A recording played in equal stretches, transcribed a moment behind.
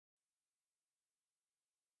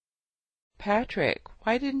Patrick,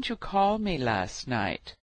 why didn't you call me last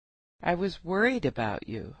night? I was worried about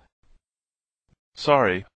you.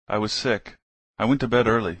 Sorry, I was sick. I went to bed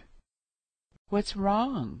early. What's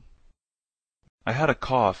wrong? I had a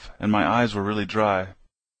cough, and my eyes were really dry.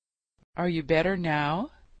 Are you better now?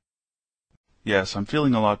 Yes, I'm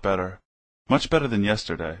feeling a lot better. Much better than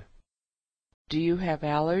yesterday. Do you have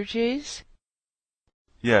allergies?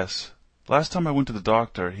 Yes. Last time I went to the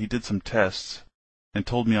doctor, he did some tests and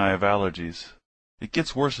told me I have allergies. It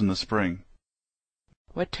gets worse in the spring.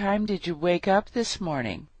 What time did you wake up this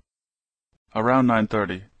morning? Around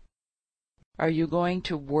 9:30. Are you going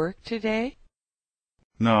to work today?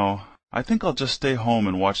 No, I think I'll just stay home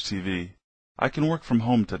and watch TV. I can work from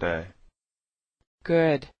home today.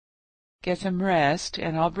 Good. Get some rest,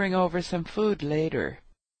 and I'll bring over some food later.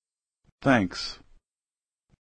 Thanks.